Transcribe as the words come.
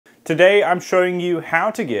Today I'm showing you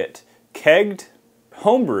how to get kegged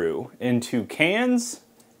homebrew into cans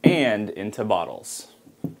and into bottles.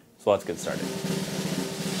 So let's get started.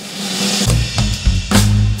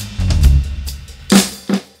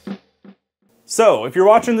 So if you're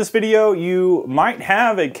watching this video, you might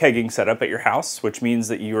have a kegging setup at your house, which means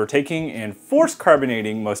that you are taking and force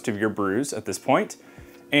carbonating most of your brews at this point.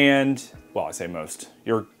 And, well, I say most.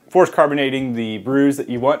 You're force carbonating the brews that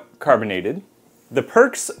you want carbonated. The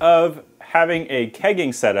perks of having a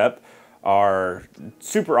kegging setup are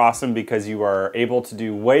super awesome because you are able to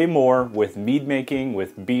do way more with mead making,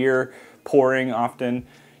 with beer pouring often.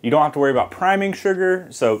 You don't have to worry about priming sugar,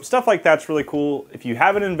 so stuff like that's really cool. If you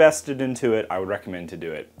haven't invested into it, I would recommend to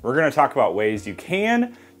do it. We're gonna talk about ways you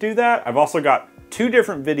can do that. I've also got 2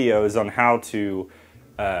 different videos on how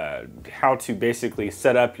to basically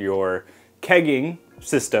set up your kegging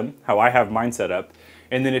system, how I have mine set up.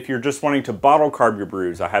 And then if you're just wanting to bottle carb your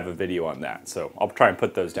brews, I have a video on that. So I'll try and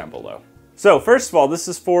put those down below. So first of all, this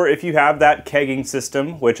is for if you have that kegging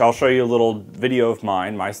system, which I'll show you a little video of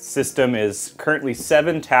mine. My system is currently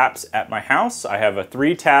 7 taps at my house. I have a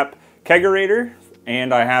 3-tap kegerator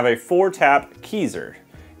and I have a 4-tap keezer.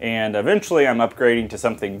 And eventually I'm upgrading to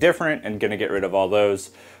something different and gonna get rid of all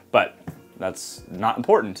those, but that's not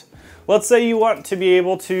important. Let's say you want to be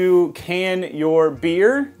able to can your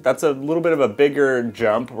beer. That's a little bit of a bigger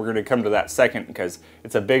jump. We're gonna come to that second because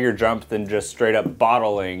it's a bigger jump than just straight up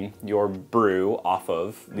bottling your brew off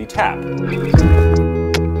of the tap.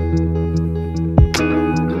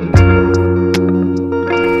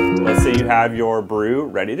 Let's say you have your brew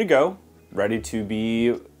ready to go, ready to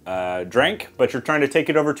be drank, but you're trying to take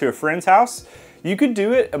it over to a friend's house. You could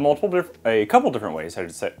do it a couple different ways,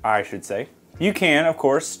 I should say. You can, of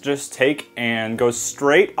course, just take and go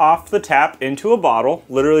straight off the tap into a bottle,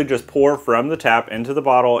 literally just pour from the tap into the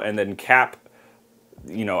bottle and then cap,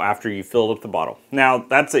 after you filled up the bottle. Now,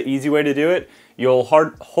 that's an easy way to do it. You'll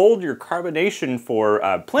hold your carbonation for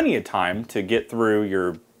plenty of time to get through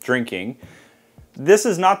your drinking. This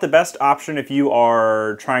is not the best option if you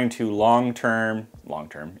are trying to long-term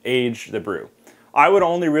age the brew. I would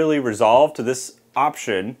only really resolve to this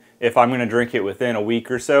option if I'm gonna drink it within a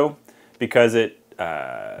week or so, because it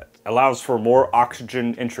allows for more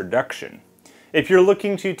oxygen introduction. If you're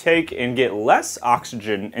looking to take and get less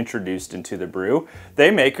oxygen introduced into the brew,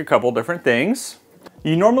 they make a couple different things.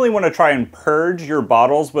 You normally want to try and purge your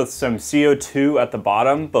bottles with some CO2 at the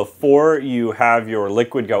bottom before you have your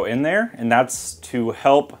liquid go in there, and that's to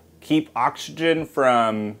help keep oxygen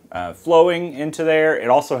from flowing into there. It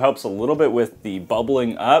also helps a little bit with the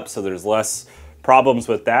bubbling up, so there's less problems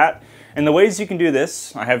with that. And the ways you can do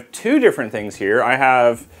this, I have 2 different things here. I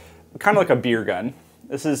have kind of like a beer gun.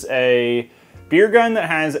 This is a beer gun that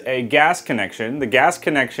has a gas connection. The gas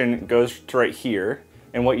connection goes to right here.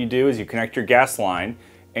 And what you do is you connect your gas line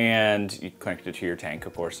and you connect it to your tank,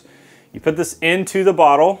 of course. You put this into the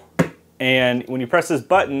bottle, and when you press this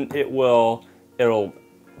button, it'll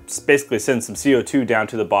basically send some CO2 down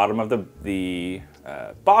to the bottom of the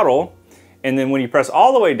bottle. And then when you press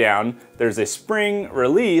all the way down, there's a spring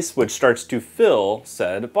release which starts to fill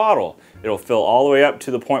said bottle. It'll fill all the way up to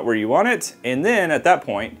the point where you want it, and then at that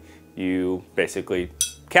point, you basically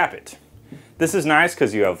cap it. This is nice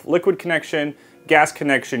because you have liquid connection, gas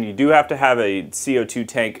connection. You do have to have a CO2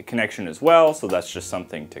 tank connection as well, so that's just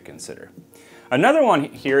something to consider. Another one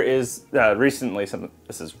here is recently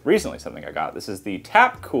something I got. This is the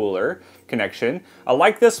tap cooler connection. I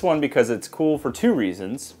like this one because it's cool for 2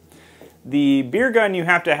 reasons. The beer gun, you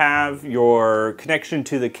have to have your connection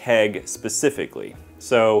to the keg specifically.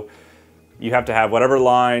 So you have to have whatever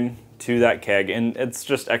line to that keg, and it's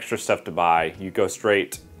just extra stuff to buy. You go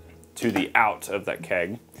straight to the out of that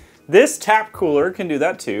keg. This tap cooler can do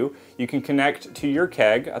that too. You can connect to your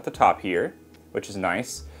keg at the top here, which is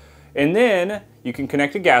nice. And then you can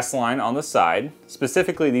connect a gas line on the side.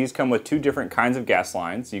 Specifically, these come with 2 different kinds of gas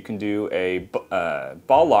lines. You can do a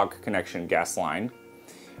ball lock connection gas line,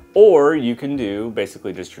 or you can do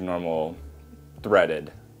basically just your normal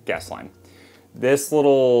threaded gas line. This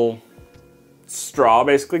little straw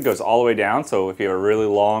basically goes all the way down, so if you have a really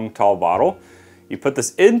long, tall bottle, you put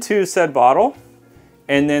this into said bottle,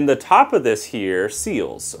 and then the top of this here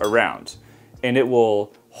seals around, and it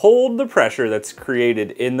will hold the pressure that's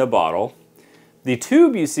created in the bottle. The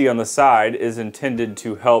tube you see on the side is intended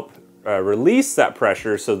to help release that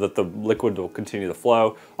pressure so that the liquid will continue to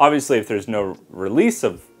flow. Obviously, if there's no release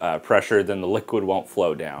of pressure, then the liquid won't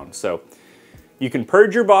flow down. So you can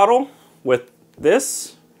purge your bottle with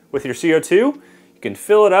this, with your CO2. You can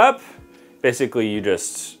fill it up. Basically, you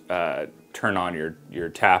just turn on your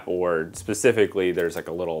tap, or specifically, there's like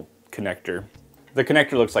a little connector The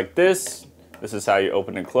connector looks like this. This is how you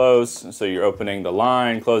open and close. So you're opening the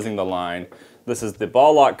line, closing the line. This is the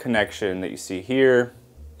ball lock connection that you see here,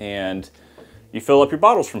 and you fill up your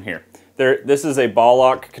bottles from here. This is a ball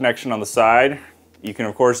lock connection on the side. You can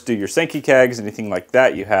of course do your Sankey kegs, anything like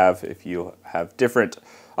that you have if you have different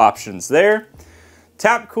options there.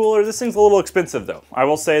 Tap cooler, this thing's a little expensive though. I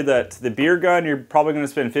will say that the beer gun, you're probably gonna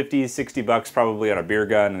spend 50, 60 bucks probably on a beer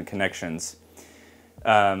gun and connections.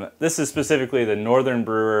 This is specifically the Northern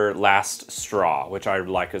Brewer Last Straw, which I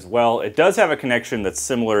like as well. It does have a connection that's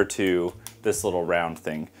similar to this little round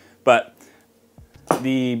thing, but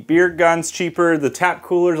the beer gun's cheaper. The tap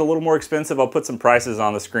cooler's a little more expensive. I'll put some prices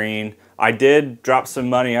on the screen. I did drop some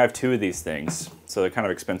money. I have 2 of these things, so they're kind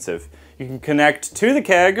of expensive. You can connect to the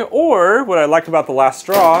keg, or what I liked about the Last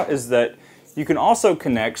Straw is that you can also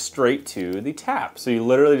connect straight to the tap. So you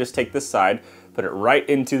literally just take this side, put it right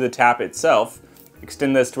into the tap itself,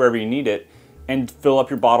 extend this to wherever you need it, and fill up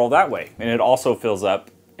your bottle that way. And it also fills up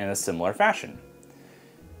in a similar fashion.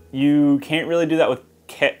 You can't really do that with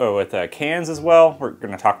cans as well. We're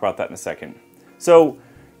going to talk about that in a second. So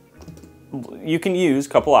you can use a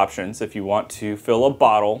couple options. If you want to fill a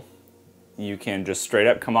bottle, you can just straight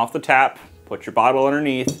up come off the tap, put your bottle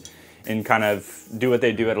underneath, and kind of do what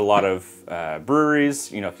they do at a lot of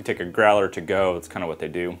breweries. You know, if you take a growler to go, that's kind of what they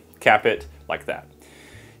do. Cap it like that.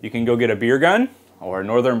 You can go get a beer gun or a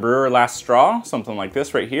Northern Brewer Last Straw, something like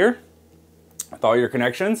this right here, with all your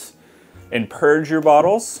connections, and purge your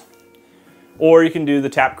bottles. Or you can do the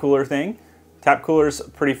tap cooler thing. Tap cooler's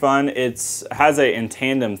pretty fun. It has a in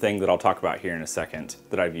tandem thing that I'll talk about here in a second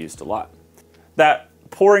that I've used a lot. That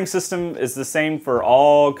pouring system is the same for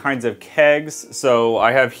all kinds of kegs. So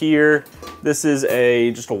I have here, this is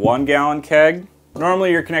just a 1 gallon keg.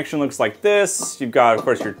 Normally your connection looks like this. You've got, of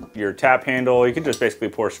course, your tap handle. You can just basically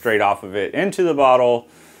pour straight off of it into the bottle,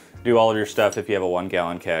 do all of your stuff if you have a 1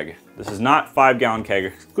 gallon keg. This is not 5 gallon keg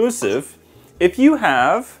exclusive. If you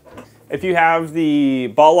have the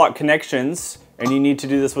ball lock connections and you need to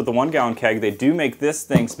do this with the 1 gallon keg, they do make this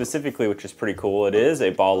thing specifically, which is pretty cool. It is a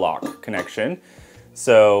ball lock connection.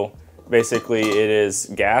 So basically it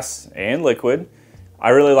is gas and liquid. I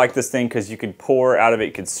really like this thing because you could pour out of it,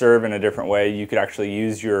 you could serve in a different way. You could actually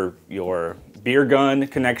use your beer gun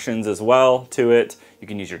connections as well to it. You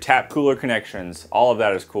can use your tap cooler connections. All of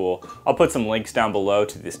that is cool. I'll put some links down below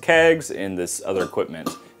to these kegs and this other equipment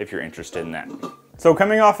if you're interested in that. So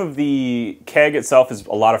coming off of the keg itself is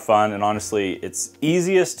a lot of fun, and honestly, it's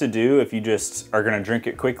easiest to do if you just are gonna drink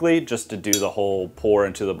it quickly, just to do the whole pour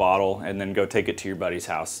into the bottle and then go take it to your buddy's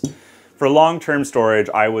house. For long-term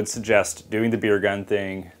storage, I would suggest doing the beer gun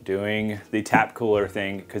thing, doing the tap cooler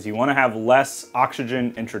thing, because you wanna have less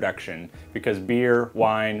oxygen introduction, because beer,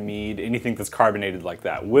 wine, mead, anything that's carbonated like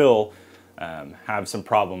that will have some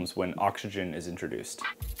problems when oxygen is introduced.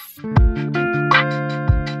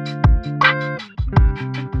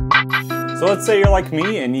 So let's say you're like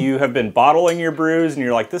me and you have been bottling your brews and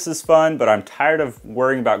you're like, this is fun, but I'm tired of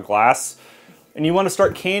worrying about glass, and you want to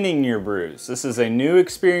start canning your brews. This is a new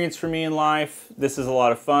experience for me in life. This is a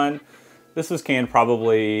lot of fun. This was canned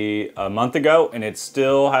probably a month ago and it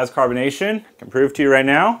still has carbonation. I can prove to you right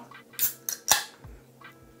now.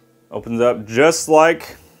 Opens up just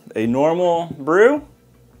like a normal brew.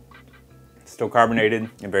 Still carbonated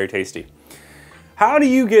and very tasty. How do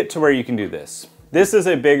you get to where you can do this? This is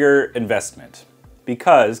a bigger investment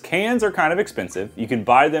because cans are kind of expensive. You can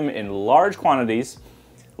buy them in large quantities,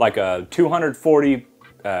 like a 240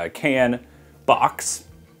 can box.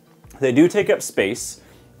 They do take up space.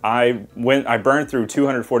 I burned through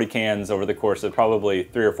 240 cans over the course of probably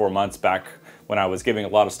 3 or 4 months back when I was giving a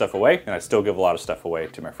lot of stuff away, and I still give a lot of stuff away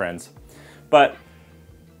to my friends. But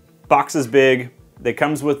box is big. It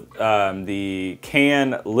comes with the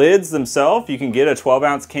can lids themselves. You can get a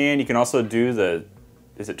 12-ounce can. You can also do the,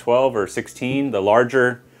 is it 12 or 16, the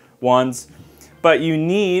larger ones. But you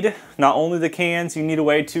need not only the cans, you need a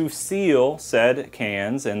way to seal said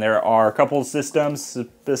cans. And there are a couple of systems.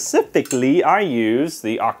 Specifically, I use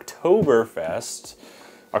the Oktoberfest,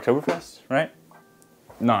 right?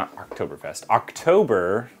 Not Oktoberfest,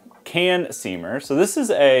 October can seamer. So this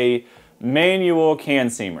is a manual can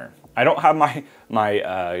seamer. I don't have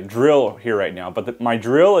my drill here right now, but my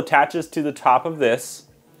drill attaches to the top of this,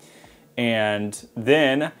 and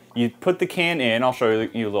then you put the can in. I'll show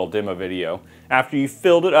you a little demo video. After you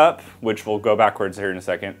filled it up, which we'll go backwards here in a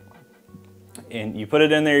second, and you put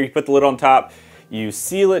it in there, you put the lid on top, you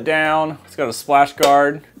seal it down. It's got a splash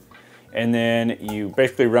guard, and then you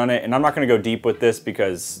basically run it. And I'm not going to go deep with this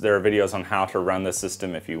because there are videos on how to run the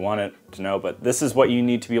system if you want it to know, but this is what you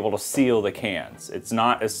need to be able to seal the cans. It's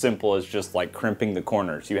not as simple as just like crimping the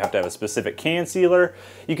corners. You have to have a specific can sealer.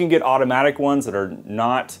 You can get automatic ones that are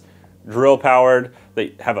not drill powered.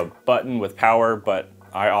 They have a button with power, but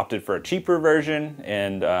I opted for a cheaper version,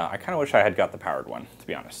 and I kind of wish I had got the powered one, to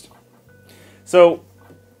be honest. So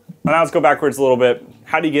now let's go backwards a little bit.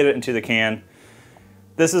 How do you get it into the can?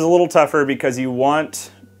 This is a little tougher because you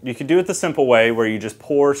can do it the simple way where you just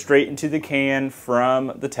pour straight into the can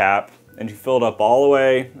from the tap and you fill it up all the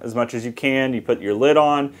way as much as you can. You put your lid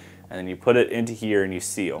on and then you put it into here and you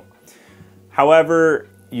seal. However,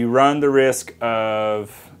 you run the risk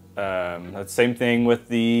of, the same thing with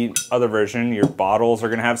the other version, your bottles are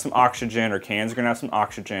gonna have some oxygen or cans are gonna have some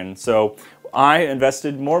oxygen. So I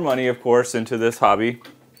invested more money, of course, into this hobby.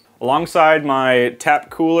 Alongside my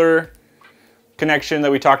tap cooler connection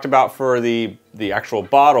that we talked about for the actual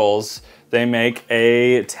bottles, they make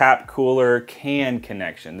a tap cooler can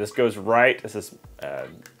connection. This goes right, this is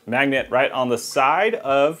magnet right on the side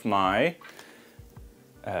of my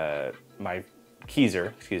my keezer,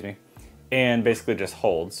 excuse me, and basically just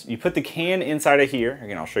holds. You put the can inside of here,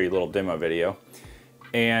 again I'll show you a little demo video,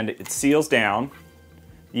 and it seals down.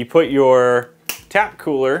 You put your tap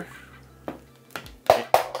cooler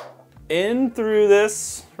in through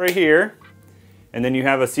this right here, and then you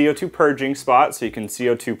have a CO2 purging spot, so you can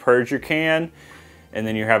CO2 purge your can, and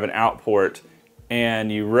then you have an out port,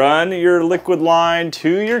 and you run your liquid line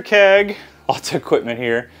to your keg. Lots of equipment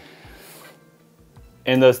here.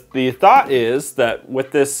 And the thought is that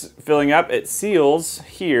with this filling up, it seals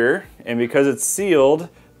here, and because it's sealed,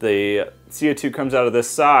 the CO2 comes out of this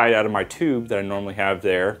side, out of my tube that I normally have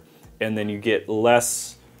there, and then you get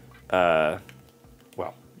less,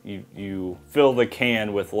 you fill the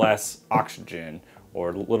can with less oxygen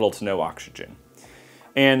or little to no oxygen.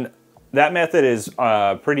 And that method is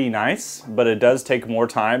pretty nice, but it does take more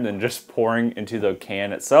time than just pouring into the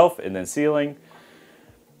can itself and then sealing.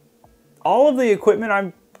 All of the equipment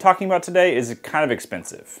I'm talking about today is kind of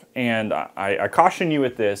expensive, and I caution you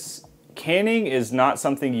with this. Canning is not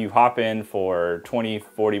something you hop in for 20,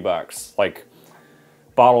 40 bucks. Like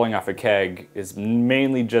bottling off a keg is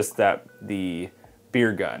mainly just the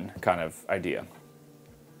beer gun kind of idea.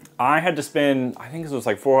 I had to spend, I think it was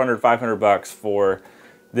like 400, 500 bucks for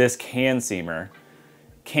this can seamer.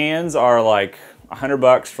 Cans are like 100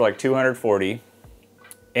 bucks for like 240,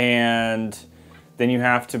 and then you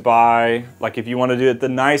have to buy, like if you want to do it the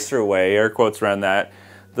nicer way, air quotes around that,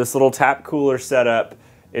 this little tap cooler setup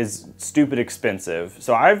is stupid expensive.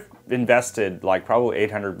 So I've invested like probably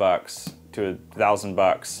 800 bucks to 1,000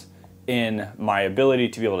 bucks in my ability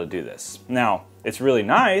to be able to do this. Now, it's really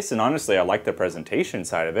nice, and honestly, I like the presentation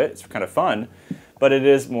side of it. It's kind of fun, but it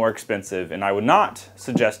is more expensive, and I would not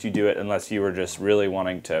suggest you do it unless you were just really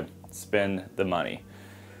wanting to spend the money.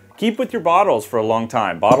 Keep with your bottles for a long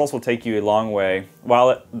time. Bottles will take you a long way.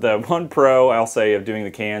 While the one pro I'll say of doing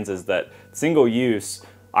the cans is that single use,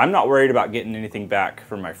 I'm not worried about getting anything back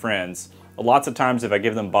from my friends. Lots of times if I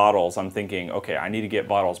give them bottles, I'm thinking, okay, I need to get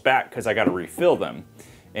bottles back because I got to refill them.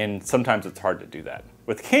 And sometimes it's hard to do that.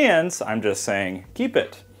 With cans, I'm just saying, keep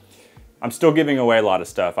it. I'm still giving away a lot of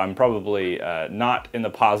stuff. I'm probably not in the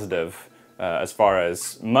positive as far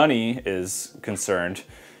as money is concerned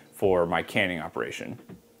for my canning operation.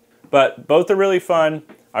 But both are really fun.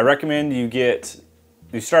 I recommend you get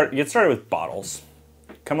started with bottles.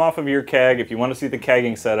 Come off of your keg. If you want to see the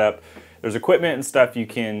kegging setup, there's equipment and stuff you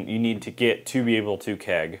need to get to be able to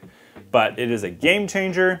keg. But it is a game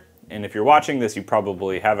changer. And if you're watching this, you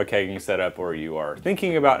probably have a kegging setup or you are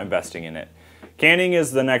thinking about investing in it. Canning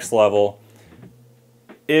is the next level.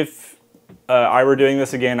 If I were doing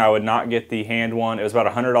this again, I would not get the hand one. It was about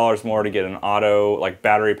 $100 more to get an auto, like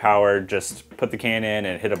battery powered, just put the can in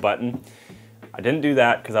and hit a button. I didn't do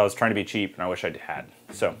that because I was trying to be cheap and I wish I had.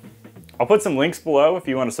 So I'll put some links below if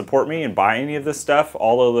you want to support me and buy any of this stuff.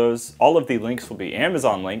 All of the links will be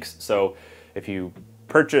Amazon links. So if you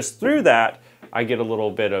purchase through that, I get a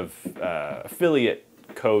little bit of affiliate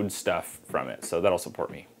code stuff from it, so that'll support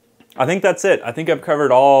me. I think that's it. I think I've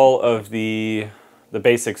covered all of the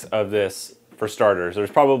basics of this for starters. There's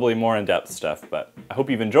probably more in-depth stuff, but I hope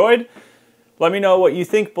you've enjoyed. Let me know what you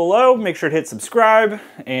think below. Make sure to hit subscribe,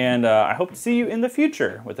 and I hope to see you in the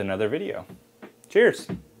future with another video. Cheers.